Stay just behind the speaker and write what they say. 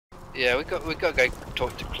Yeah, we got to go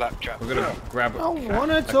talk to Claptrap. We're gonna grab. I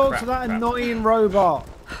want to talk to that annoying robot.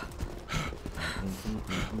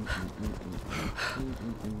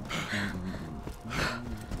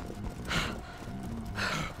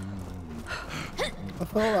 I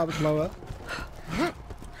thought that was lower.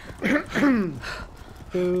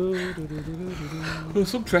 There's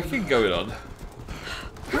some trekking going on.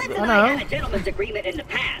 Cliff and I had a gentleman's agreement in the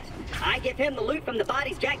past. I give him the loot from the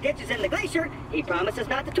bodies Jack ditches in the glacier. He promises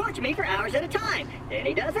not to torture me for hours at a time. Then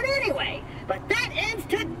he does it anyway. But that ends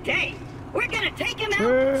today. We're gonna take him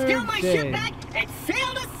out, steal my ship back, and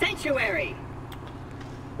sail to Sanctuary.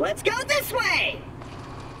 Let's go this way!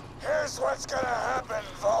 Here's what's gonna happen,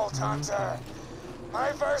 Vault Hunter.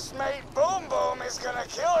 My first mate, Boom Boom, is gonna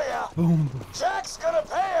kill ya. Boom. Jack's gonna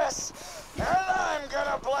pay us, and I'm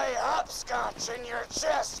gonna play hopscotch in your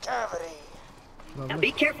chest cavity. Now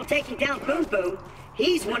be careful taking down Boom Boom.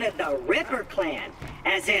 He's one of the Ripper clan,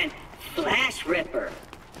 as in Flash Ripper.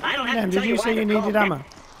 I don't have to tell you why you needed ammo?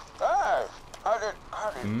 Hey,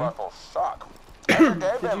 how did buckles suck? Did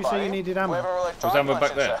you say you needed ammo? Was ammo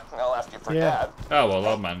back there? I'll ask you for Dad. Oh well,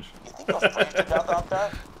 I'll manage. You think you'll freeze to death out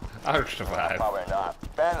there? I'll survive. Probably not.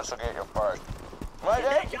 Bandits will get you first. My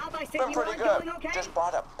day? Job I Been pretty good. Just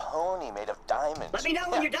bought a pony made of diamonds. Let me know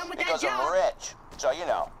when you're done with that because job. I'm rich. So you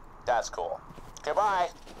know, that's cool. Goodbye.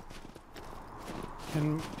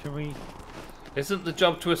 Can we? Isn't the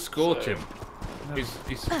job to escort him? No.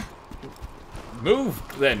 He's... Move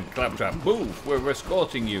then, Claptrap. Move. We're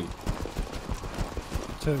escorting you.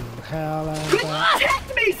 To hell and back.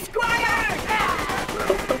 Protect me, Squire!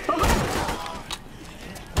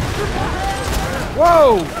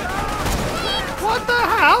 Whoa! What the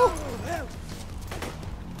hell?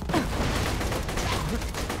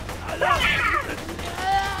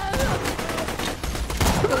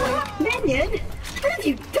 Minion, what have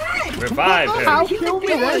you done? Revive him. Kill me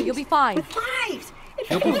then. You'll be fine. With lives.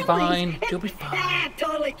 You'll be fine. You'll be fine. Ah,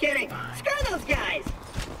 totally kidding. Screw those guys.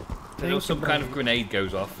 There was some kind of grenade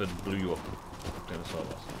goes off and blew you up. That's all it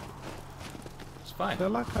was. It's fine.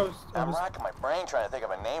 I'm racking my brain trying to think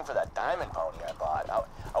of a name for that diamond pony I bought.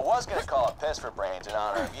 I was gonna call it Piss for Brains in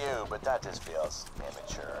honor of you, but that just feels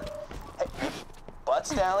immature. Hey, Butt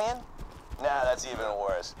Stallion? Nah, that's even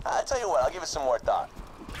worse. I'll tell you what, I'll give it some more thought.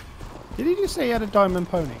 Did he just say he had a diamond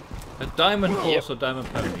pony? A diamond horse or diamond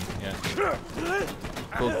pony, yeah.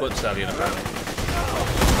 Called Butt Stallion apparently.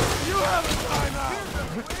 You have a timeout!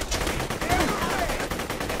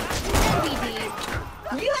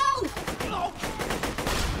 Yo!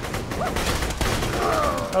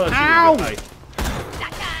 Oh, that's ow! Really good.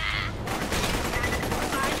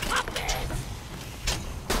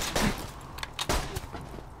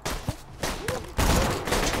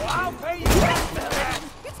 I'll pay you back for that!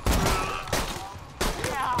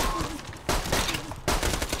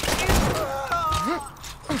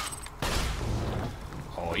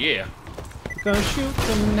 Oh yeah. Gonna shoot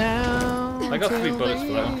them now. I got 3 bullets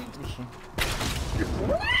for that one.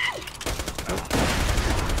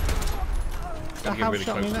 The house really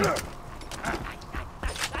shot me close now.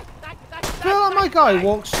 I feel like my guy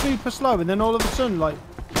walks super slow and then all of a sudden, like,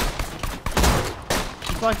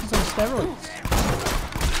 it's like he's on steroids.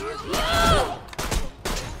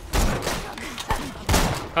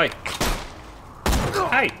 Hi.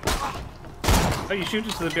 Hi. Oh, you shoot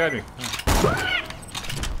us to the behind me.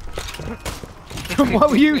 What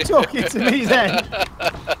were you talking to me then?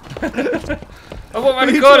 I walked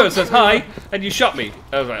around the corner and said hi, and you shot me.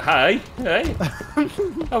 I was like, hi, hey.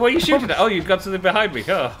 Oh, what are you shooting at? Oh, you've got something behind me.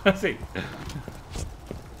 Oh, I see.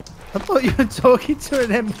 I thought you were talking to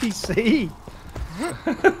an NPC.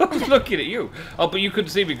 I was looking at you. Oh, but you couldn't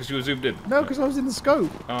see me because you were zoomed in. No, because I was in the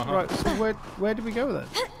scope. Uh-huh. Right, so where did we go then?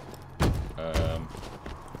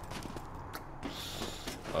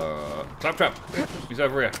 Claptrap. He's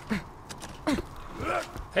over here.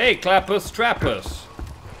 Hey, Clappus, Trappus.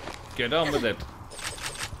 Get on with it.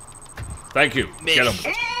 Thank you. Get him.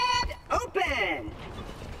 And open!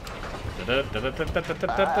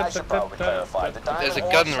 I should probably clarify. The diamond There's a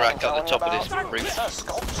horse gun I'm rack at the telling you top of about, this roof. it's a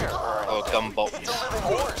sculpture Or a gun box. It's a living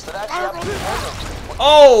horse that actually happens.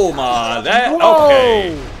 Oh my, that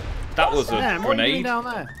okay. That was a Damn, what are you doing grenade. down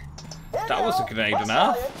there? That was a grenade and a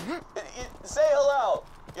half. Say hello.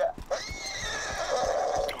 Yeah.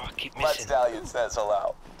 Oh, I keep Mud missing. Stallion says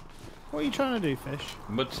hello. What are you trying to do, Fish?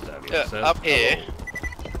 Mud Stallion Yeah, says, up here.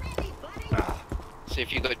 hello. See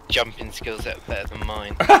if you've got jumping skills that are better than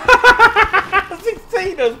mine. Has he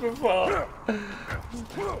seen us before? Try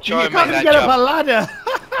You and make can't that get up a jump. ladder.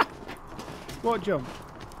 What jump?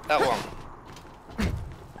 That one.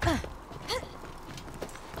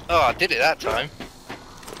 Oh, I did it that time.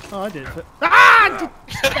 Oh, I did it. Ah!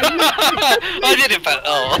 I did it, but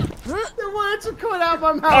oh. The words are coming out of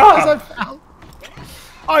my mouth as I fell.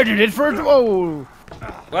 I did it first. Oh.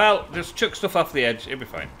 Well, just chuck stuff off the edge. It'll be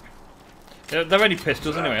fine. They're only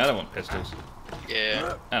pistols anyway. I don't want pistols.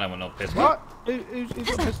 Yeah. I don't want no pistols. What? Who's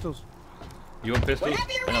got pistols? You want pistols?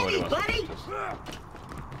 Whenever you're I know what ready, he wants. buddy. Pistols.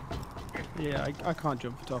 Yeah, I can't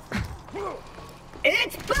jump it off.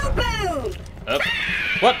 It's Boom Boom! Up.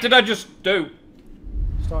 What did I just do?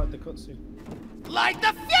 Started the cutscene. Light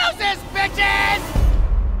the fuses, bitches!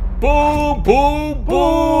 Boom, boom,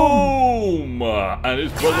 boom! And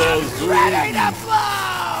his brother Zoom. Ready to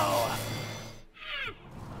blow!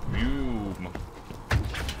 Boom.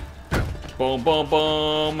 Boom, boom,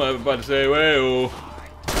 boom. Everybody say, well.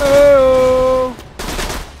 Oh!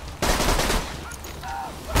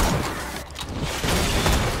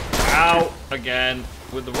 Out again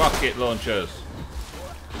with the rocket launchers.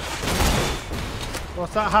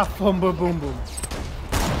 What's that? Half boom, boom, boom, boom.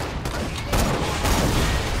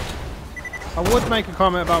 I would make a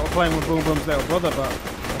comment about playing with Boom Boom's little brother, but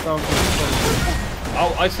I don't think it's fun.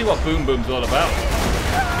 Oh, I see what Boom Boom's all about.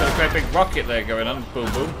 Got a great big rocket there going on.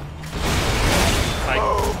 Boom, boom. Like,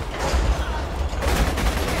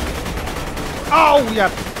 Oh, yeah.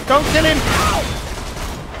 Don't kill him.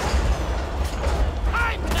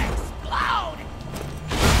 Time to explode!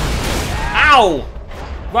 ow!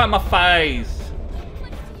 Right in my face.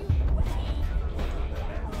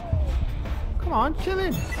 Come on, kill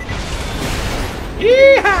him.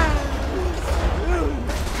 Yeehaw!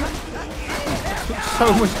 Took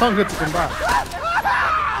so much longer to come back.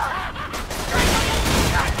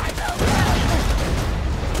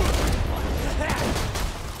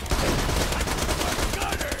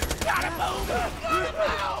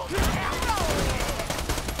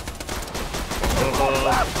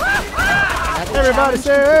 Everybody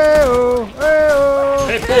say, hey-oh, hey-oh.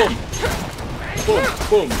 Hey, boom! Boom,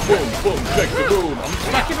 boom, boom, boom, check the boom. I'm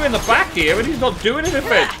smacking him in the back here and he's not doing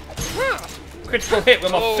anything. Critical hit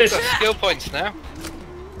with my Oh, fist. got skill points now.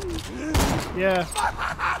 Yeah.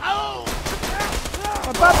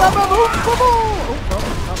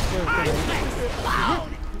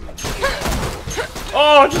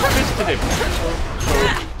 Oh, I just fisted him.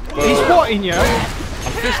 He's swatting you. I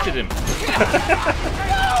fisted him.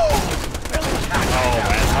 Oh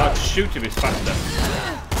man, hard to shoot him is faster.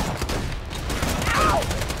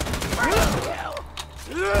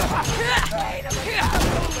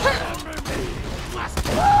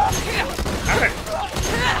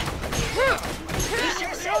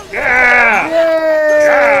 Yeah!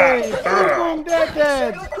 Yay! Boom, dead,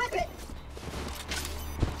 dead.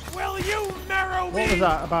 Will you narrow me? What was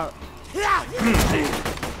that about?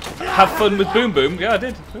 Have fun with Boom Boom? Yeah, I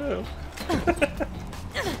did. Oh,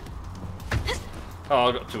 oh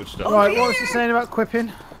I got too much stuff. Right, what was it saying about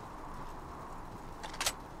quipping?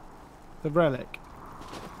 The relic.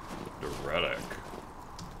 The relic.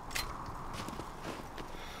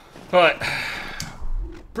 Right.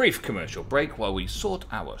 Brief commercial break while we sort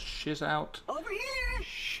our shiz out. Over here!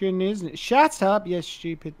 Shouldn't, isn't it? Shut up, you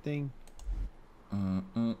stupid thing.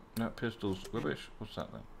 That pistol's rubbish. What's that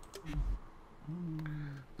then?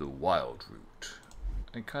 The wild route.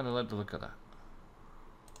 I kind of like the look of that.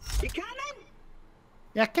 You coming?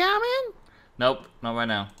 You coming? Nope, not right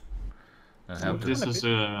now. This is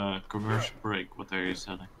a commercial break. What are you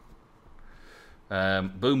selling?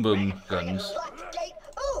 Boom Boom guns. Lock the gate.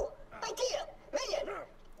 Ooh, idea. Minion,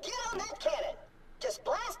 get on that cannon. Just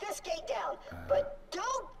blast this gate down. But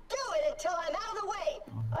don't do it until I'm out of the way.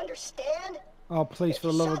 Understand? Oh, please, If for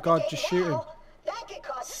the you love shut of God, the just gate shoot him. now, that could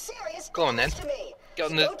cause serious Go on then. damage to me. Get on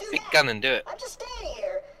So the don't do big that. gun and do it. I'm just standing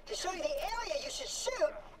here to show you the area you should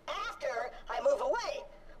shoot after I move away.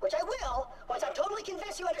 Which I will once I'm totally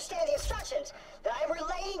convinced you understand the instructions that I'm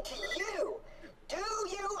relaying to you. Do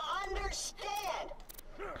you understand?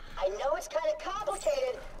 I know it's kind of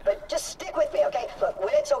complicated, but just stick with me, okay? Look,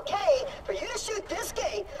 when it's okay for you to shoot this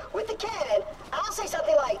gate with the cannon, I'll say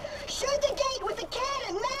something like, shoot the gate with the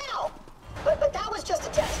cannon now! But that was just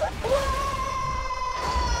a test, right? Whoa!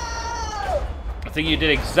 I think you did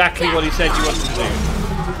exactly what he said you wanted to do.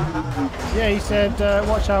 Yeah, he said,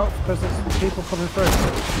 watch out because there's people coming through.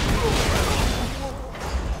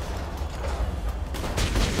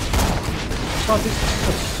 God, this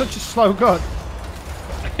is such a slow gun.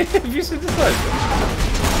 Have you seen this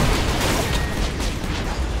one?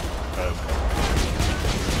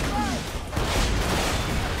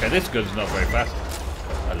 Okay, this gun's not very fast.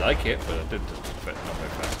 I like it, but I did not very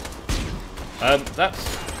fast.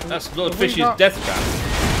 That's Lord Have we Fish's got- death trap.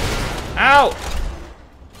 Ow!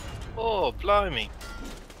 Oh, blimey.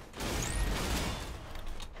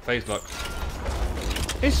 Phase lock.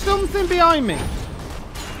 Is something behind me?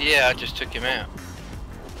 Yeah, I just took him out.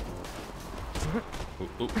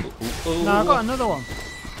 No, I got another one.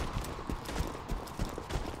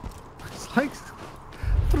 It's like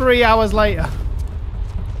 3 hours later.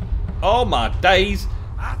 Oh my days!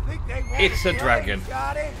 I think they want It's a dragon.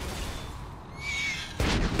 Got it.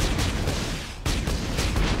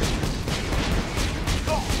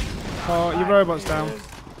 Oh, your robot's down.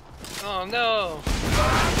 Oh no!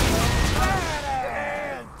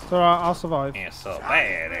 It's alright, I'll survive. It's so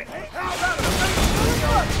bad.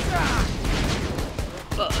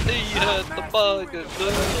 But he had the bug as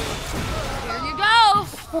well. Here you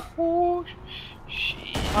go.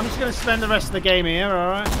 Shit. I'm just gonna spend the rest of the game here,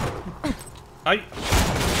 alright?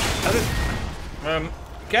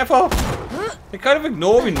 Careful! They're kind of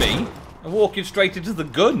ignoring me and walking straight into the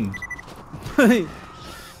gun.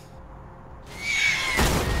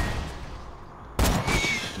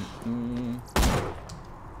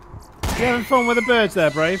 You having fun with the birds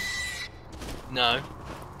there, Brave? No.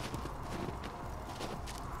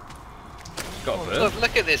 Got a bird.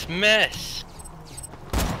 Look at this mess.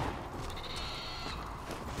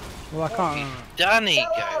 Well, I can't. Danny So,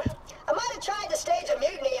 go. I might have tried to stage a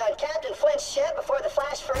mutiny on Captain Flint's ship before the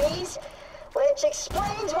flash freeze, which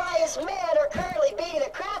explains why his men are currently beating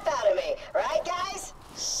the crap out of me. Right, guys?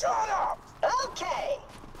 Shut up. Okay.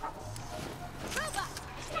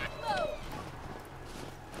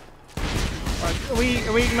 Right, are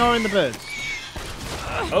we ignoring the birds?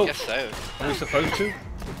 Oh, Guess so. are we supposed to?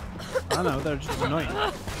 I know, they're just annoying.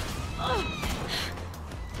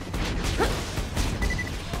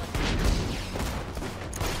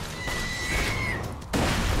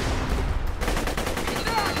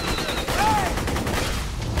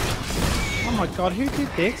 Oh my god, who did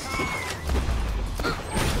this?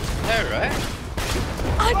 Alright.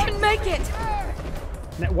 I can make it.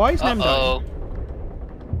 Why is Nem dying? Uh-oh.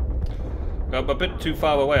 I'm a bit too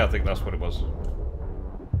far away, I think that's what it was.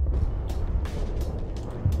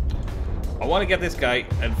 I want to get this guy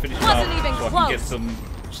and finish him Wasn't off even so I can get close. some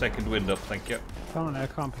second wind up, thank you. I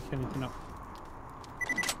can't pick anything up.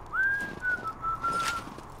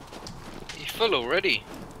 He's full already.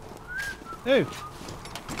 Who?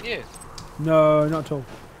 Yeah. No, not at all.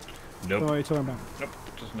 Don't know Nope. what you're talking about. Nope.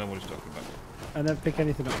 Doesn't know what he's talking about. I never pick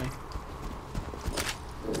anything up, me.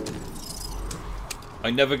 I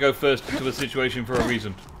never go first into a situation for a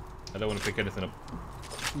reason. I don't want to pick anything up.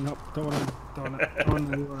 Nope, don't want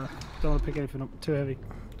to pick anything up. Too heavy.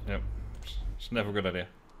 Yep. It's never a good idea.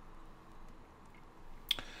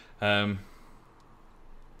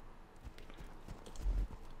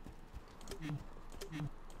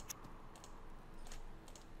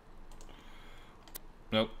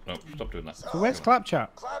 Nope, stop doing that. So where's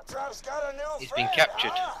Claptrap? Claptrap's got a new He's been friend,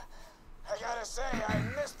 captured. huh? I gotta say, I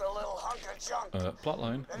missed the little hunk of junk.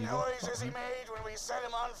 Plotline. The noises he made when we set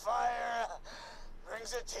him on fire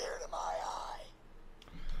brings a tear to my eye.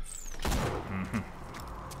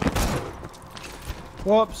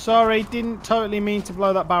 Whoops, sorry, didn't totally mean to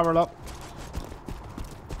blow that barrel up.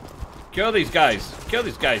 Kill these guys. Kill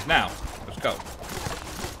these guys now. Let's go.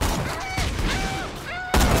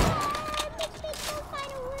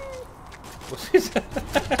 What's this?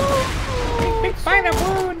 Big final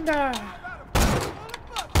wound.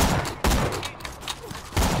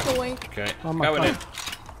 Okay, Oh my going in.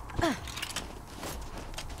 God.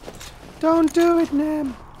 Don't do it,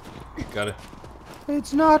 Nem. Got it.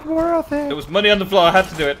 It's not worth There it. was money on the floor. I had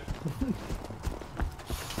to do it.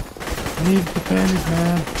 Need the pennies,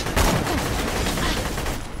 man.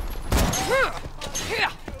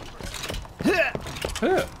 Yeah.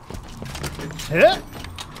 Yeah.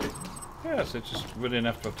 Yes, it's just running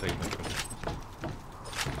after I've taken it.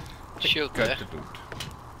 Shield Got there. to do it.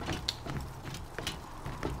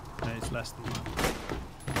 No, it's less than that.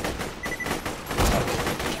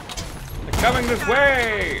 They're coming this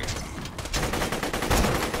way!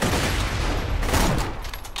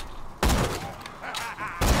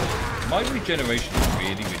 My regeneration is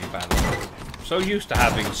really, really bad. I'm so used to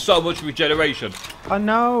having so much regeneration. I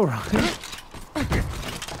know, right?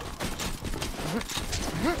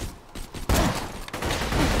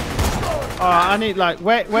 Oh, I need like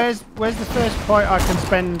where's the first point I can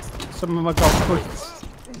spend some of my gold points,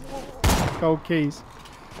 gold keys?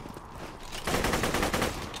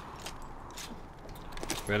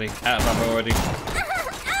 Really? Out of ammo already?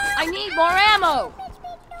 I need more ammo.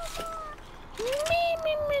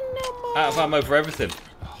 Out of ammo for everything.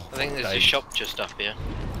 I think there's a Dave. shop just up here.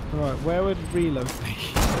 Right, where would reload be?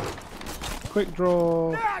 Quick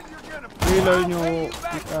draw. Reloading your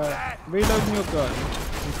gun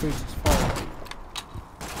increases fire.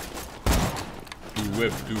 Do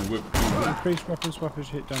whip, do whip, do whip. Increase weapons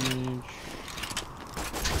hit damage.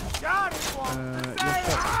 What's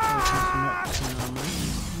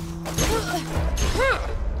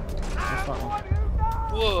that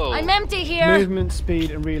one? Whoa. I'm empty here. Movement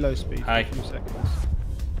speed and reload speed. Hi. For a few seconds.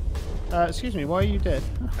 Excuse me, why are you dead?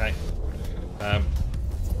 Hey.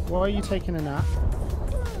 Why are you taking a nap?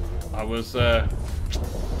 I was out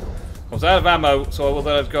of ammo, so I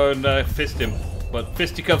thought I'd go and fist him. But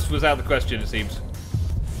fisticuffs was out of the question, it seems.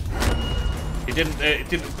 It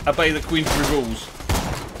didn't obey the Queensbury rules.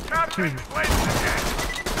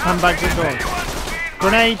 Handbags at door.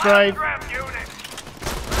 Grenade, Brave.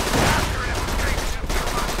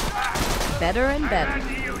 Better and better.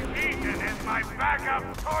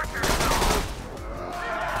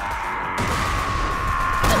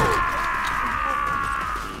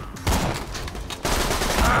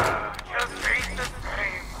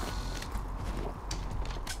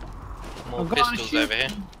 More pistols over here.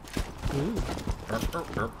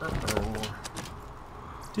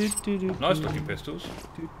 Nice looking pistols.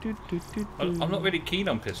 I'm not really keen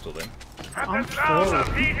on pistol then. I'm full.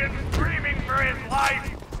 Screaming for his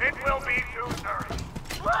life. It will be 2:30.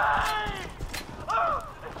 Wait! Oh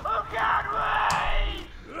God, wait!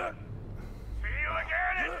 See you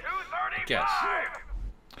again at 2:35. Guess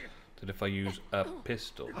that if I use a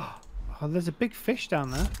pistol, Oh, there's a big fish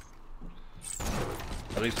down there.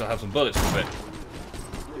 at least I'll have some bullets for it.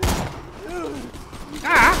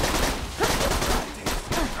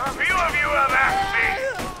 A few of you have asked me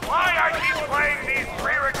why I keep playing these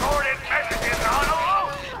pre-recorded messages on a loop.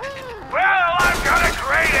 Well, I've got a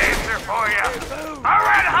great answer for you. A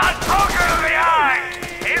red-hot poker to the eye.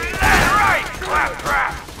 Isn't that right,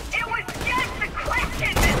 Claptrap? It was just a question,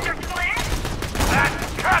 Mr. Flint. That's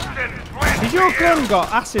Captain Flint. Has your gun got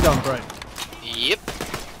acid on, Brave? Yep.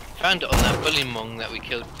 Found it on that bully mong that we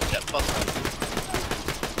killed that boss.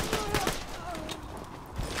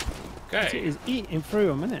 It Okay. is eating through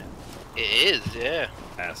them, isn't it? It is, yeah.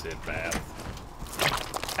 Acid bath.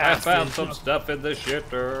 I found some stuff in the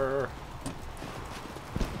shitter.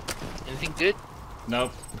 Anything good?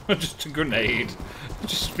 No, just a grenade.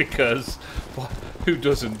 Just because. Who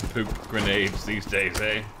doesn't poop grenades these days,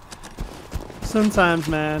 eh? Sometimes,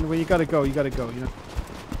 man, when you gotta go, you know.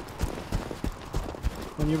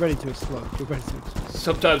 When you're ready to explode, you're ready to explode.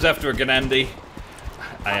 Sometimes after a Ganandi,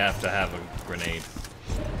 I have to have a grenade.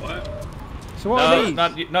 So what are these?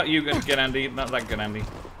 not you, Ganandi, not that Ganandi.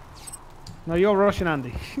 No, you're Russian,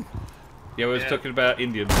 Andy. Yeah, I was talking about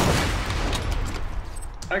Indians.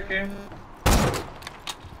 Okay.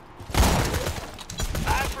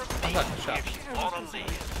 I'm not shot. Oh,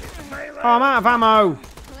 I'm out of ammo.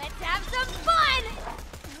 Let's have some fun.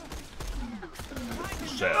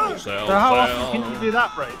 Sell, So how often can you sell. do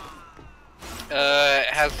that, Brave? It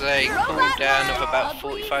has a cooldown of about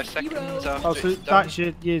 45 seconds after Oh, so it's done. that's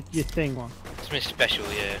your thing one. It's my special,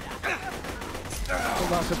 yeah. Oh,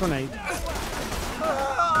 that's a grenade.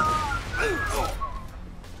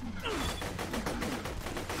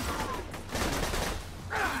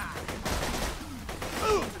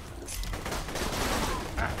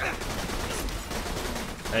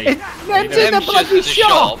 Hey, It's in the Them's bloody just a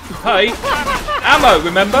shop! hey, ammo,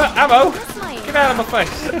 remember? Ammo! Get out of my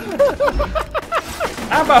face!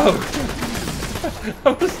 Ammo!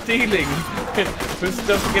 I was stealing with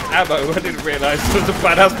stuff to get ammo. I didn't realise there was a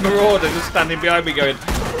badass marauder just standing behind me going,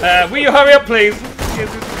 will you hurry up, please?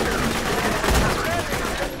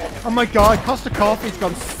 Oh my god, Costa Coffee's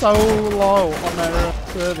gone so low on their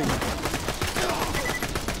serving.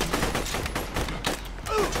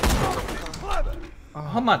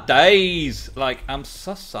 Oh my days! Like, I'm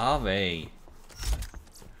so sorry.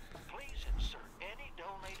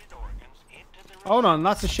 Hold on,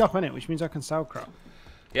 that's a shop, innit? Which means I can sell crap.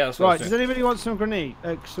 Yeah, that's what Right, I was does doing. anybody want some grenade?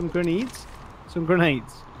 Some grenades? Some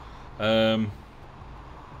grenades.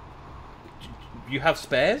 You have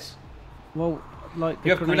spares? Well, like the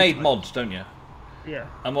You have grenade like- mods, don't you? Yeah.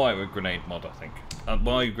 I'm alright with grenade mod, I think.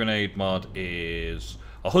 My grenade mod is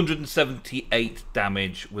 178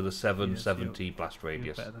 damage with a 770 blast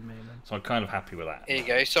radius. Better than me, then. So I'm kind of happy with that. Here you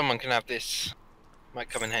go, someone can have this. Might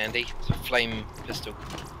come in handy. It's a flame pistol.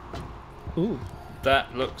 Ooh.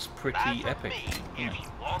 That looks pretty epic. Yeah.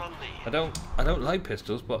 I don't like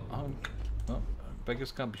pistols, but well,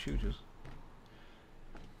 beggars can't be shooters.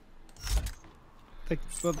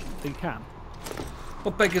 Well, they can.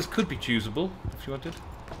 Well, beggars could be choosable if you wanted.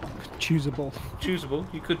 Choosable. Choosable.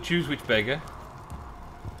 You could choose which beggar.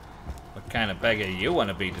 What kind of beggar you want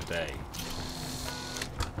to be today?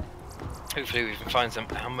 Hopefully we can find some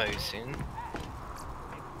ammo soon.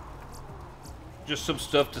 Just some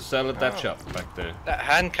stuff to sell at that shop back there. That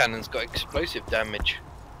hand cannon's got explosive damage.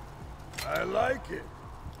 I like it.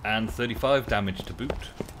 And 35 damage to boot.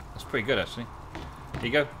 It's pretty good, actually. Here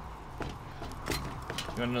you go.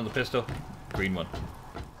 You want another pistol? Green one.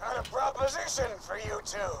 Got a proposition for you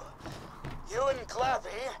two. You and Clappy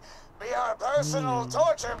be our personal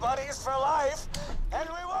torture buddies for life, and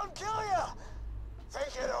we won't kill you.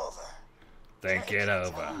 Think it over. Think it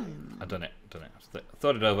over. I done it.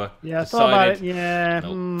 Thought it over. Yeah, I thought about it. Decided. Yeah.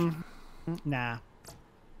 Nope. Nah.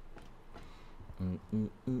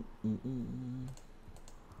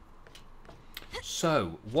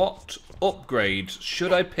 So, what upgrades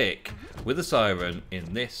should I pick with a siren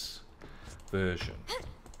in this version?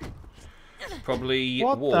 Probably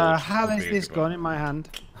What Ward the hell would is be a this good one. gun in my hand?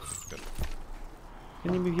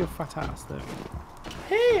 Can you move your fat ass there?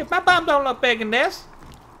 Hey, my bum don't look big in this.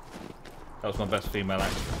 That was my best female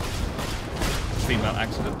accident. Female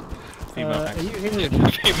accident. Female Are accident. you here?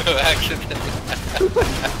 Female accident.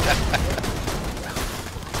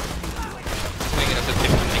 Thinking of a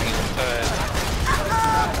different thing entirely.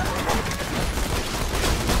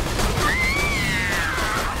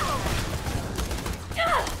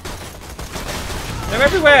 They're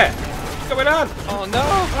everywhere! What's going on? Oh no!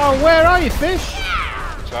 Oh, where are you, fish?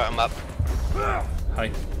 That's right, I'm up.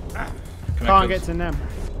 Hi. Can't get to them.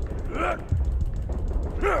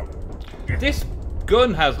 This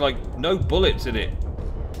gun has like no bullets in it.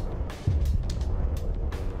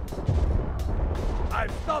 Hey,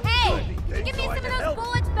 can you give me some of those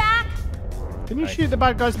bullets back? Can you shoot the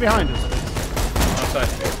bad guys behind us?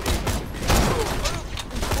 Outside.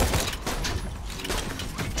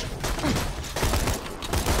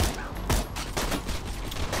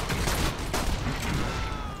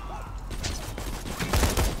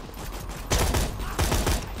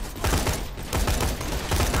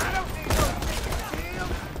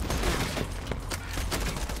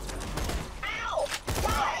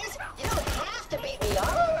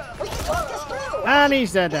 And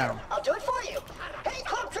he's dead down. I'll do it for you. Hey,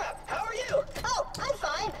 Claptrap, how are you? Oh, I'm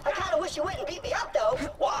fine. I kind of wish you wouldn't beat me up, though.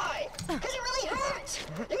 Why? Because it really hurts.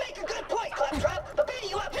 You make a good point, Claptrap, but beating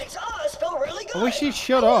you up makes us feel really good. I wish he'd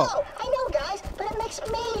shut up. I know, guys, but it makes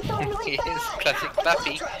me feel really bad. Yes, classic But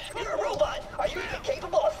Clappy. Claptrap, you're a robot. Are you even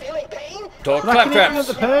capable of feeling pain? Talk But I can hit Claptraps.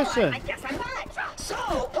 another person. I guess I'm not. So,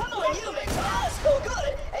 pummeling you makes us feel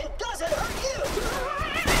good and doesn't hurt you.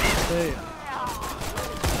 See.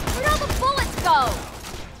 Where'd all the bullets go?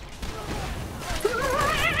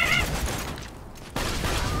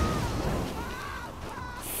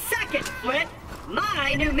 Second flip,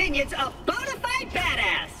 my new minion's a bona fide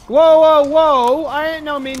badass. Whoa, whoa, whoa! I ain't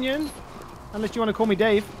no minion. Unless you want to call me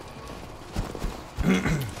Dave.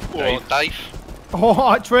 Or Dave.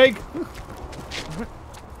 Oh, Trig.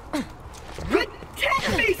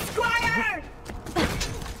 Protect me, Squire!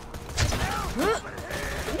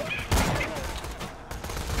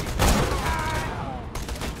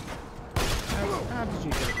 How did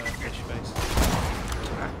you get that fish face?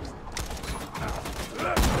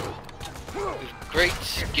 Great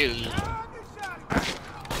skill.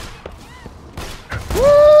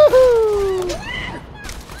 Woohoo!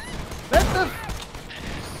 Let the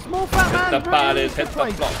small fat man The run bodies into hit the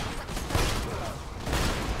place. floor.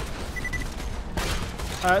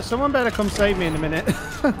 Someone better come save me in a minute.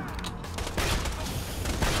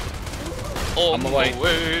 On I'm the away.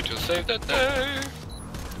 way to save the day.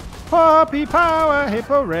 Puppy power,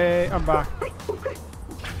 hippo ray. I'm back.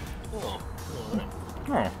 Oh,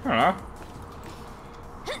 Oh, hello.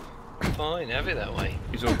 fine, have it that way.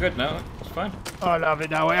 He's all good now. It's fine. I love it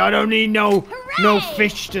that way. I don't need no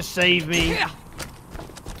fish to save me.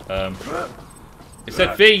 It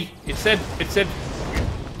said V. It said.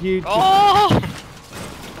 You. Oh!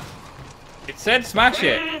 It said smash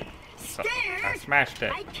it. I Stairs? smashed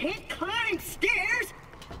it. I can't climb stairs.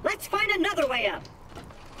 Let's find another way up.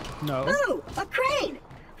 No. Ooh, a crane.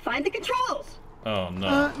 Find the controls. Oh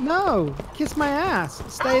no. No. Kiss my ass.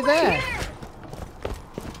 Stay Oh, there. right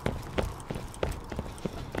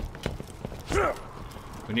here.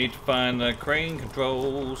 We need to find the crane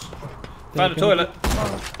controls. They're Find the gonna toilet.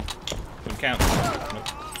 Doesn't count.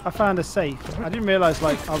 Nope. I found a safe. I didn't realise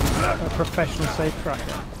like I was a professional safe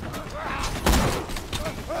cracker.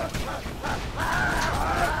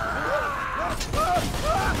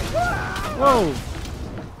 Whoa!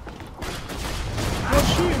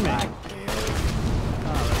 What's shooting me?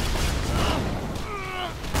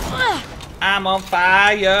 I'm on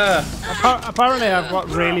fire. Apparently I've got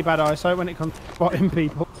really bad eyesight when it comes to spotting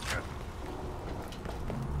people.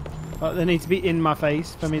 But they need to be in my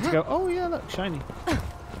face for me to go, oh yeah, look, shiny.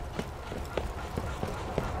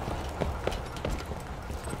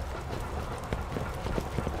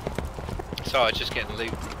 Sorry, just getting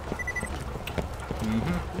loot.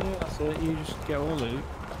 Yeah, that's it. You just get all loot.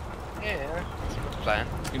 Yeah. plan.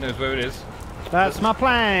 He knows where it is. That's my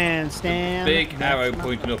plan, Stan. Big That's arrow my-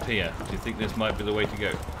 pointing up here. Do you think this might be the way to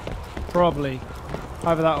go? Probably.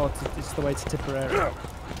 Either that or it's the way to Tipperary.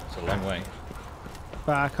 It's a long way.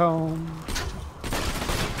 Back home.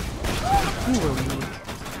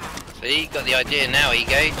 See, got the idea now,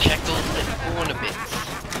 Ego. Check all the ornaments.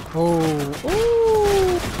 Oh.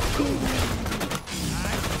 Ooh.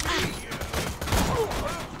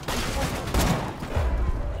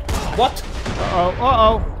 What?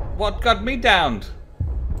 Uh-oh. What got me downed?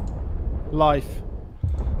 Life.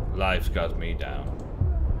 Life's got me down.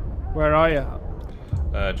 Where are you?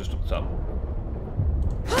 Just up the top.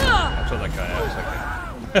 I saw that guy out. It's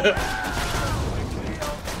okay.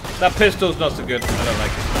 That pistol's not so good. I don't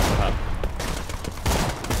like it. It's not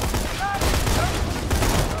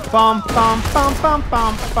Bum bum bum bum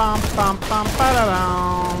bum bum bum bum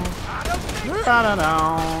ba-da-dum.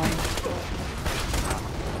 Ba-da-dum.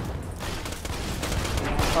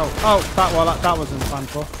 Oh, that wasn't fun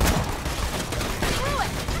for. Screw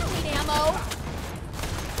it! I don't need ammo.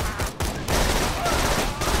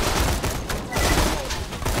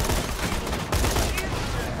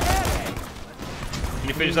 Can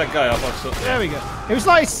you finish that guy off? There we go. It was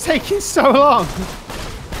like it's taking so long.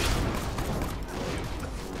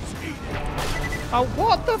 Oh,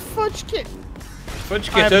 what the fudge kit? Fudge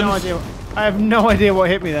I have no kittens. idea. I have no idea what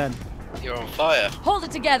hit me then. You're on fire. Hold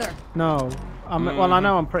it together. No. Well, I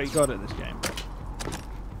know I'm pretty good at this game.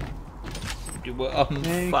 You were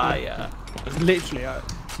on fire. Literally,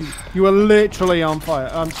 you were literally on fire.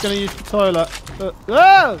 I'm just gonna use the toilet.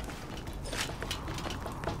 Oh!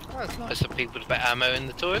 That's nice of people to put ammo in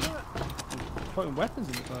the toilet. Putting weapons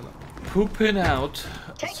in the toilet. Pooping out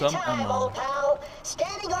Take your some time, ammo. old pal.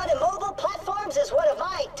 Standing on immobile platforms is one of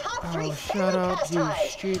my top three Oh, favorite shut up, you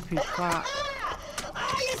pastimes. stupid crap.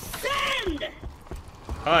 I ascend!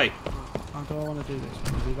 Hi. How do I want to do this?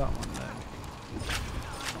 I'm gonna do that one then.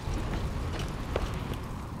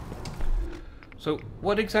 So,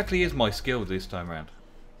 what exactly is my skill this time round?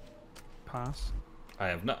 Pass. I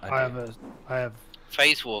have no I idea. have.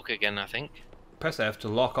 Phase walk again, I think. Press F to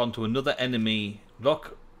lock onto another enemy.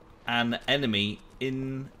 Lock an enemy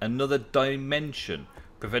in another dimension,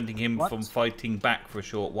 preventing him What? from fighting back for a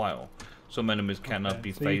short while. Some enemies cannot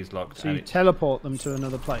be So phase locked. So and you teleport them to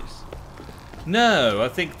another place. No, I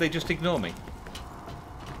think they just ignore me.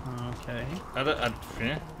 Okay.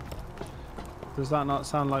 Yeah. Does that not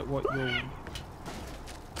sound like what you'll...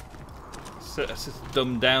 It's a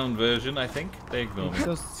dumbed down version, I think. They ignore me. It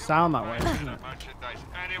does sound that way, doesn't it?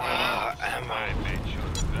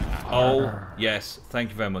 Oh, yes. Thank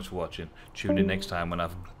you very much for watching. Tune in next time when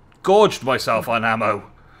I've gorged myself on ammo.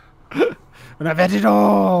 And I've had it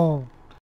all!